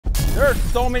There are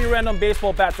so many random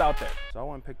baseball bats out there. So I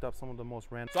went and picked up some of the most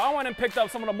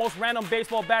random.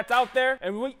 Baseball bats out there,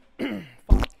 and we.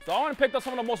 So I went and picked up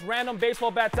some of the most random baseball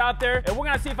bats out there, and we're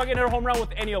gonna see if I can hit a home run with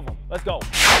any of them. Let's go.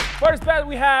 First bat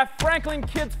we have Franklin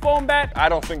Kids foam bat. I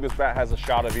don't think this bat has a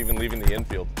shot of even leaving the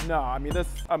infield. No, I mean this.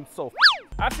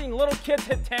 I've seen little kids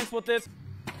hit tanks with this.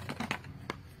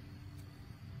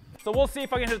 So we'll see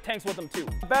if I can hit tanks with them too.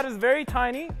 The bat is very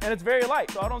tiny and it's very light,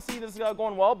 so I don't see this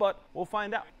going well, but we'll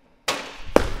find out.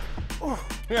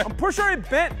 I'm pretty sure it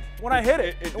bent when I hit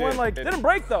it. It went like, didn't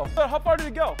break though. How far did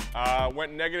it go?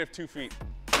 Went -2 feet.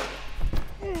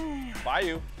 By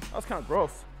you. That was kind of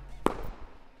gross.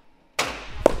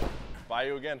 By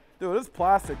you again. Dude, this is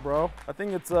plastic, bro. I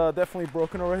think it's definitely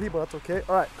broken already, but that's okay.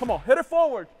 All right, come on, hit it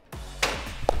forward.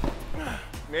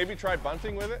 Maybe try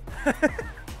bunting with it? I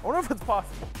wonder if it's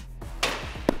possible.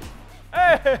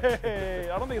 Hey,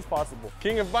 I don't think it's possible.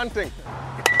 King of bunting.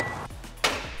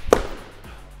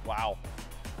 Wow.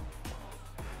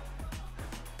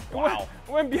 Wow.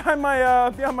 Went behind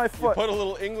my foot. You put a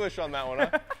little English on that one,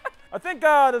 huh? I think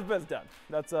this bet's done.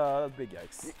 That's big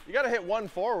yikes. You gotta hit one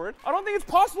forward. I don't think it's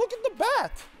possible. Look at the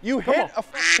bat. You hit a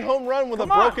f***ing home run with a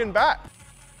broken bat.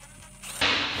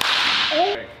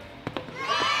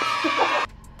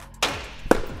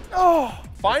 Oh.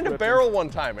 Find a barrel one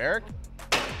time, Eric.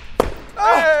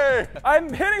 Oh. Hey!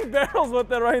 I'm hitting barrels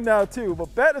with it right now too,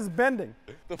 but bat is bending.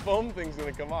 The foam thing's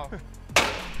gonna come off.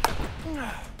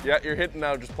 Yeah, you're hitting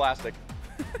now just plastic.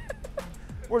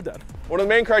 We're done. One of the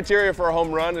main criteria for a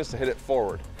home run is to hit it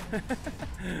forward.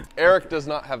 Eric does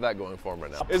not have that going for him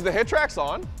right now. Is the hit tracks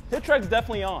on? Hit track's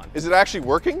definitely on. Is it actually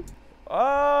working?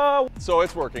 So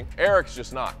it's working. Eric's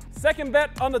just not. Second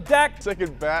bet on the deck.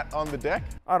 Second bat on the deck?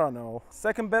 I don't know.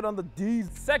 Second bet on the D's.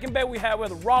 Second bet we have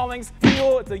with Rawlings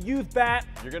Steel. It's a youth bat.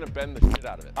 You're gonna bend the shit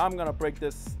out of it. I'm gonna break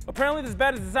this. Apparently this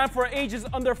bat is designed for ages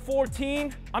under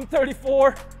 14. I'm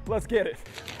 34. Let's get it.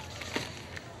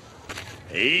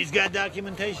 He's got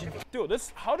documentation. Dude,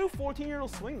 how do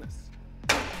 14-year-olds swing this?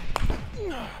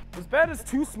 This bat is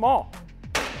too small.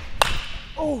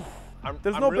 Oh,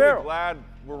 there's no barrel. I'm really glad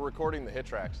we're recording the hit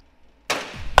tracks.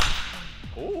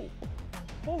 Oh,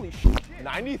 holy shit.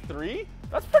 93?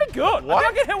 That's pretty good. What? I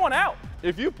think I can hit one out.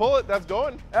 If you pull it, that's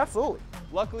going. Absolutely.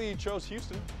 Luckily, you chose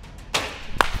Houston.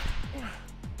 Have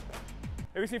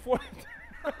you seen 40?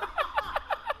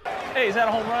 Hey, is that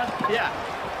a home run? Yeah.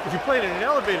 If you played in an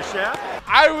elevator shaft.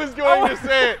 I was going to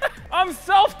say it. I'm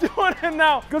self-doing it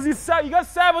now because you got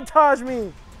sabotaged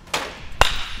me.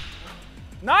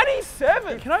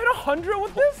 97. Can I hit 100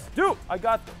 with this? Dude, I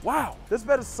got this. Wow, this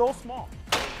bet is so small.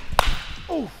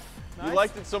 Oof. Nice. You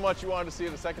liked it so much you wanted to see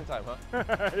it a second time, huh?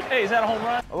 Hey, is that a home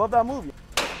run? I love that movie.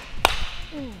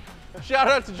 Shout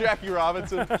out to Jackie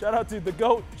Robinson. Shout out to the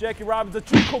GOAT, Jackie Robinson,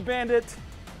 the Truco Bandit.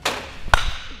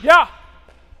 Yeah,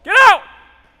 get out!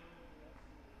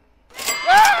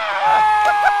 Hey!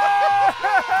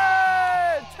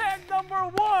 Tag number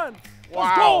 1.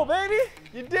 Let's go, baby.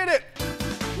 You did it.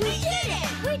 We did it!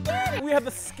 We did it! We have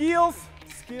the skills.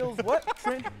 Skills what?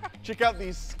 Check out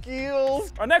these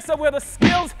skills. Next up, we have the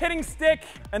skills hitting stick.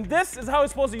 And this is how we're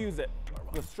supposed to use it.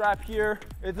 The strap here.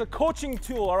 It's a coaching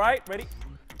tool, all right? Ready?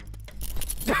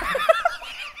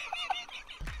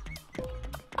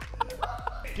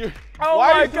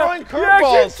 Why are you throwing curveballs?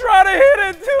 You actually try to hit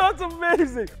it too. That's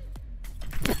amazing.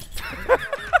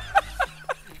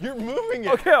 You're moving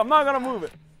it. Okay, I'm not gonna move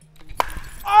it.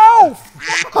 Oh,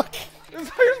 fuck. This is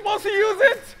how you're supposed to use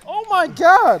it? Oh my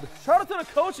God. Shout out to the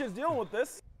coaches dealing with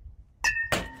this.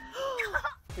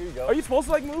 Here you go. Are you supposed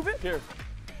to like move it? Here.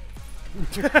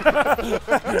 That's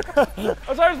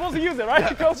how you're supposed to use it, right,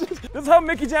 yeah. Coaches? This is how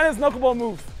Mickey Janet's knuckleball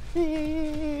moves.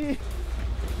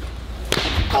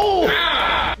 Oh!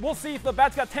 We'll see if the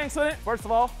bat's got tanks in it. First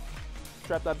of all,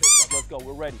 strap that bitch up. Let's go.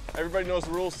 We're ready. Everybody knows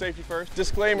the rules. Safety first.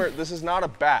 Disclaimer, this is not a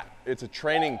bat. It's a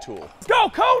training tool. Let's go,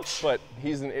 coach! But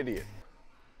he's an idiot.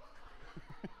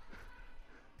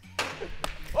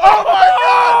 Oh my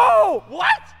God!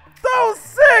 What? That was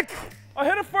sick! I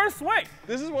hit it first swing.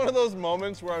 This is one of those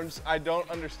moments where I don't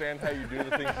understand how you do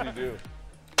the things you do.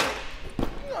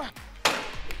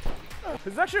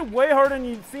 It's actually way harder than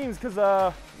it seems because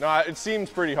No, it seems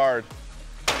pretty hard.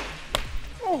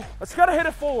 Oh, I just gotta hit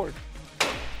it forward.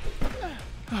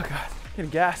 Oh God,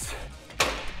 getting gassed.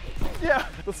 Yeah,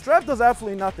 the strap does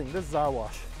absolutely nothing. This is eye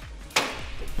wash.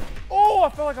 Oh, I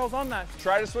felt like I was on that.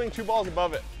 Try to swing 2 balls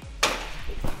above it.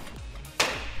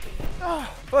 I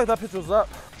feel like that pitch was up.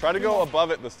 Try to go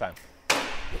above it this time.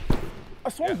 I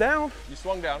swung down. You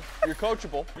swung down. You're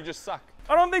coachable. You just suck.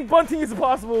 I don't think bunting is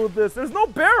possible with this. There's no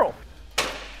barrel.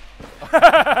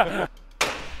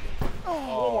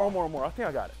 One more. I think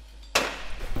I got it.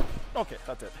 Okay,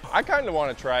 that's it. I kind of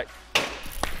want to try.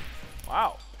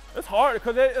 Wow. It's hard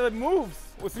because it moves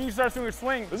as soon as you start doing your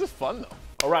swing. This is fun though.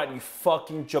 All right, you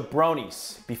fucking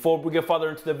jabronis. Before we get further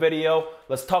into the video,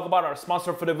 let's talk about our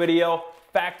sponsor for the video,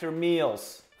 Factor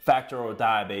Meals. Factor or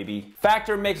die, baby.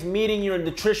 Factor makes meeting your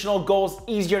nutritional goals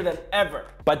easier than ever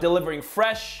by delivering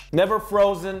fresh, never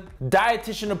frozen,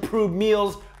 dietitian approved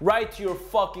meals right to your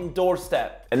fucking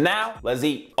doorstep. And now, let's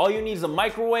eat. All you need is a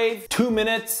microwave, 2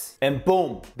 minutes, and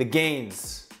boom, the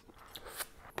gains.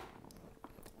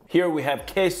 Here we have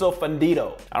queso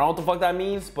fundido. I don't know what the fuck that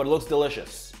means, but it looks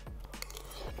delicious.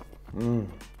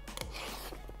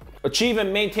 Achieve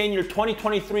and maintain your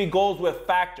 2023 goals with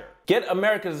Factor. Get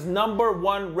America's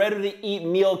 #1 ready-to-eat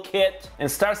meal kit and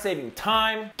start saving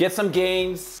time, get some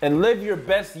gains, and live your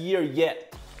best year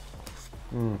yet.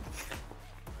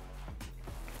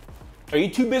 Are you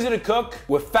too busy to cook?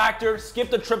 With Factor, skip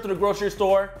the trip to the grocery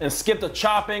store and skip the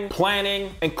chopping,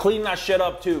 planning, and cleaning that shit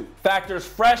up too. Factor's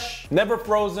fresh, never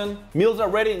frozen, meals are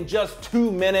ready in just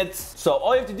 2 minutes. So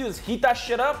all you have to do is heat that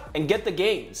shit up and get the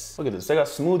gains. Look at this, they got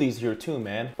smoothies here too,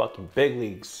 man. Fucking big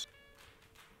leagues.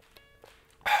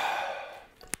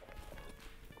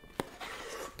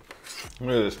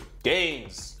 Look at this.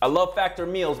 Gains. I love Factor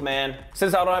meals, man.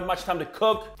 Since I don't have much time to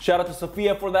cook, shout out to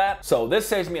Sophia for that. So this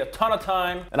saves me a ton of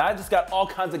time, and I just got all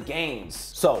kinds of gains.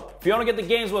 So if you want to get the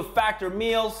gains with Factor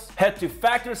meals, head to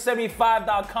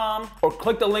factor75.com or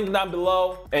click the link down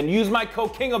below and use my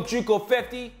code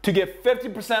KingofJuco50 to get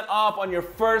 50% off on your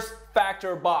first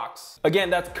Factor box.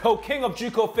 Again, that's code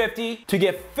KingofJuco50 to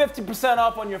get 50%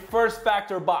 off on your first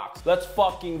Factor box. Let's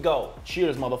fucking go.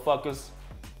 Cheers, motherfuckers.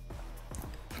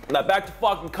 Now back to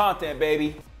fucking content,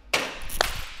 baby.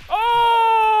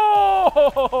 Oh!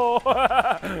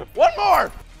 One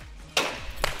more!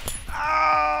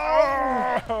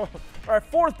 All right,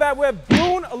 fourth bat, we have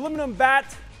Boone aluminum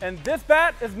bat, and this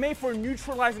bat is made for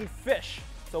neutralizing fish.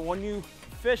 So when you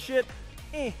fish it,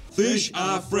 Fish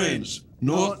are friends,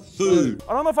 not food.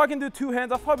 I don't know if I can do 2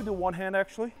 hands. I'll probably do 1 hand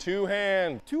actually. 2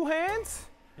 hands. 2 hands?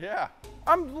 Yeah.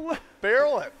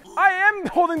 Barrel it. I am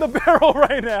holding the barrel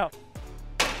right now.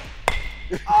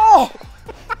 Oh!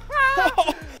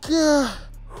 Oh!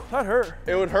 That hurt.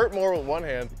 It would hurt more with 1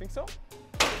 hand. You think so?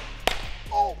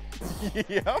 Oh!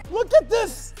 Yeah. Look at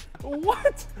this!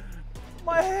 What?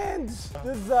 My hands.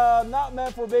 This is not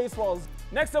meant for baseballs.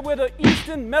 Next up, we have the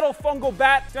Easton Metal Fungo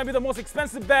Bat. It's gonna be the most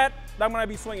expensive bat that I'm gonna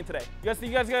be swinging today. You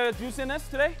guys got a juice in this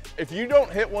today? If you don't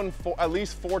hit one at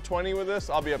least 420 with this,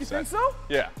 I'll be upset. You think so?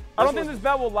 Yeah. I don't think this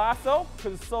bat will last though,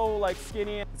 because it's so like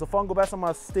skinny. It's a fungo bat, so I'm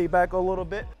gonna stay back a little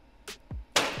bit.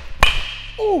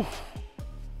 Ooh!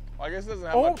 I guess it doesn't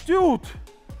have Oh, much. dude!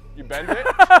 You bend it?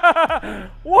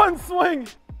 1 swing!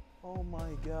 Oh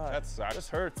my God. That sucks. This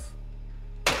hurts.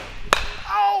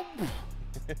 Ow!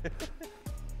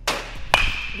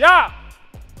 Yeah!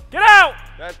 Get out!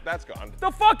 That's gone.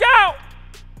 The fuck out!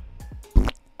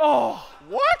 Oh!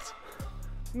 What?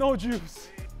 No juice.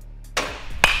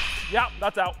 Yeah,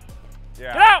 that's out.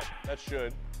 Yeah. Get out! That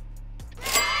should.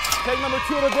 Take number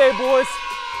 2 of the day, boys.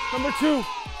 Number 2.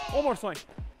 One more swing.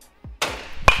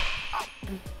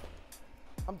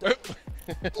 I'm done.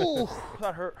 Ooh,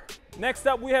 that hurt. Next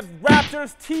up, we have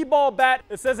Raptors T-ball bat.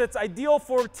 It says it's ideal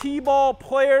for T-ball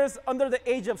players under the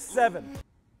age of 7.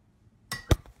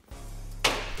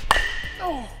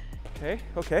 Oh. Okay,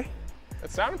 okay.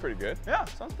 That sounded pretty good. Yeah,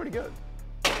 sounds pretty good.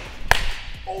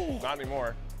 Oh. Not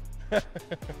anymore. I'm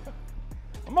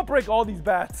gonna break all these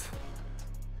bats.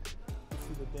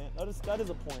 See the dent. That is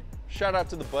a point. Shout out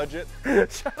to the budget.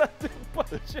 Shout out to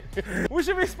Budget. We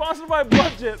should be sponsored by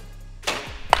Budget.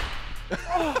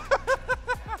 Oh.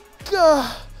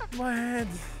 God, my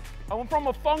hands. I went from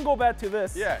a fungo bat to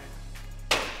this. Yeah.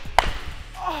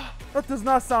 Oh, that does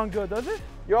not sound good, does it?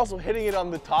 You're also hitting it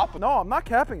on the top. No, I'm not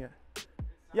capping it.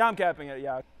 Yeah, I'm capping it,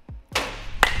 yeah.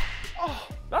 Oh,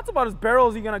 that's about as barrel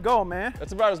as you're gonna go, man.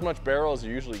 That's about as much barrel as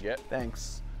you usually get.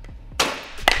 Thanks.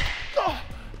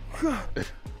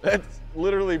 That's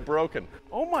literally broken.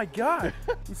 Oh my God.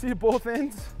 You see both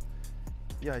ends?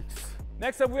 Yikes.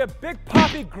 Next up, we have Big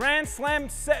Poppy Grand Slam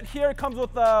set here. It comes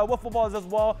with wiffle balls as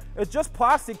well. It's just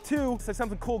plastic too. It's like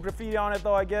something cool graffiti on it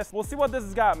though, I guess. We'll see what this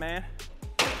has got, man.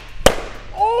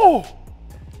 Oh!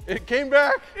 It came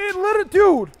back. It literally,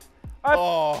 dude. I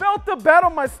felt the bat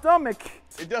on my stomach.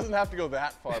 It doesn't have to go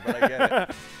that far, but I get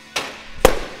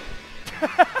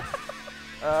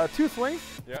it. 2 swings.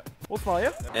 Yeah. We'll smell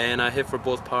you. And I hit for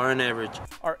both power and average.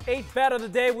 Our 8th bat of the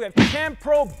day, we have Champ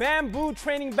Pro Bamboo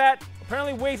Training Bat.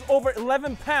 Apparently weighs over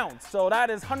 11 pounds, so that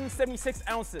is 176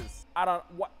 ounces. I don't,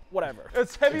 whatever.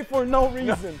 It's heavy for no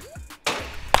reason.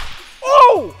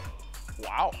 Oh!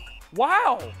 Wow.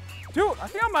 Wow. Dude, I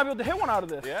think I might be able to hit one out of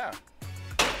this. Yeah.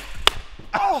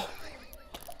 Oh!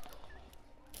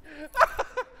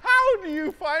 How do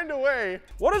you find a way?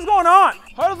 What is going on?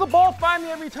 How does the ball find me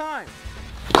every time?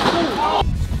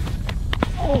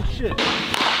 Oh, shit.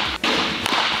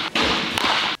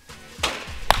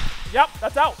 Yep,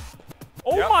 that's out.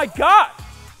 Oh Yep. my God.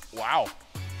 Wow.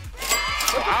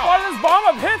 That's the farthest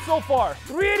bomb I've hit so far.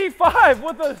 385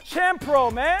 with a Champ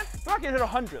Pro, man. I'm not gonna hit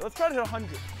 100. Let's try to hit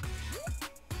 100.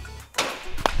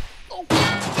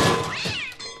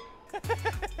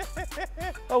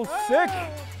 Oh, sick.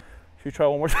 Should we try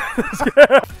one more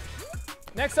time?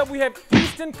 Next up, we have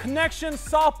Easton Connection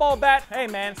softball bat. Hey,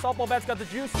 man, softball bat's got the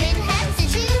juice.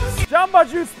 Jamba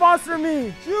Juice, sponsor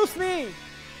me. Juice me.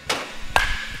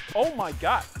 Oh my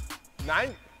God.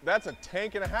 9, that's a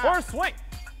tank and a half. First swing.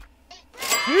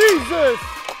 Jesus.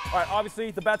 All right,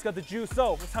 obviously, the bat's got the juice,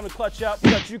 so it's time to clutch up.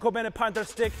 We got Juco Bennett Panther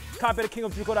Stick. Copy at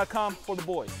kingofjuco.com for the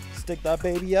boys. Stick that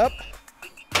baby up.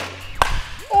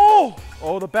 Oh!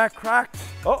 Oh, the bat cracked.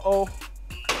 Uh-oh.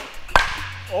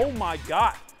 Oh my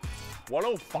God.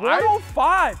 105?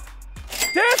 105.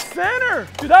 Dead center.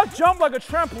 Dude, that jumped like a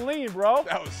trampoline, bro.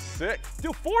 That was sick.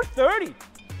 Dude, 430.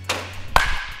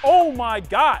 Oh my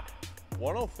God.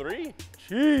 103?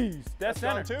 Jeez. Dead That's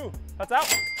center. down 2. That's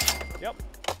out. Yep.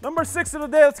 Number 6 of the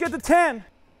day. Let's get to 10.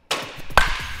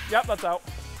 Yep, that's out.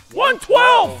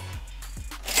 112.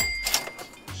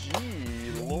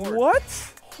 Gee, Lord.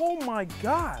 What? Oh my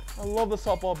God. I love the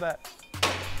softball bat.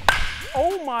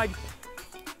 Oh my.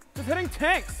 Just hitting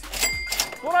tanks.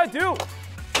 That's what I do.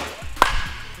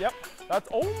 Yep. That's,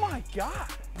 oh my God.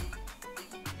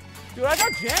 Dude, I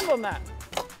got jammed on that.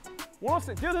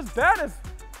 106. Dude, this bat is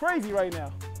crazy right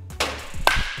now.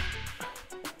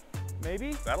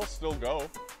 Maybe? That'll still go.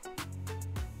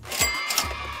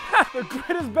 The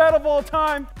greatest bat of all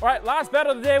time. All right, last bat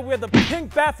of the day. We have the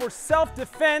pink bat for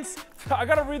self-defense. I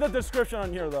gotta read the description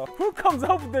on here though. Who comes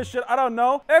up with this shit? I don't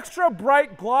know. Extra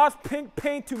bright gloss pink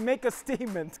paint to make a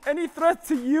statement. Any threat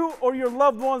to you or your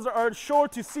loved ones are sure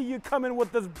to see you come in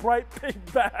with this bright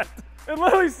pink bat. It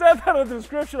literally said that in the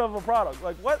description of a product.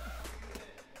 Like, what?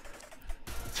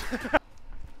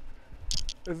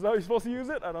 Is that how you're supposed to use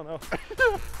it? I don't know.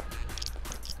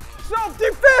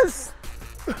 Self-defense!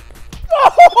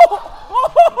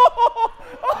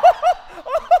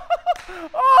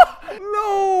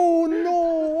 No,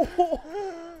 no.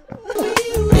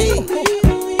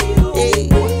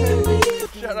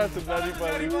 Shout out to Nutty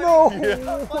Buddy. No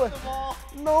way.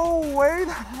 No way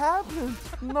that happened.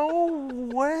 No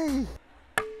way.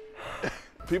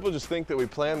 People just think that we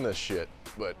plan this shit,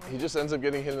 but he just ends up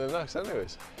getting hit in the nuts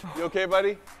anyways. You okay,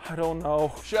 buddy? I don't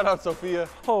know. Shout out, Sophia.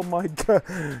 Oh my God.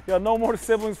 Yeah, no more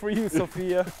siblings for you,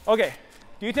 Sophia. Okay.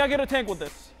 Do you think I get a tank with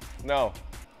this? No.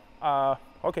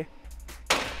 Okay.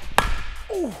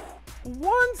 Ooh,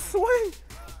 one swing.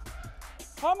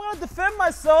 How am I gonna defend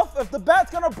myself if the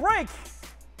bat's gonna break?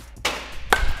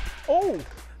 Oh,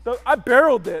 I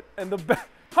barreled it and the bat.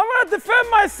 How am I gonna defend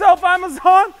myself,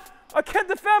 Amazon? I can't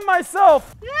defend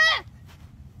myself.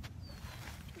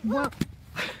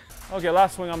 Okay,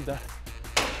 last swing, I'm done.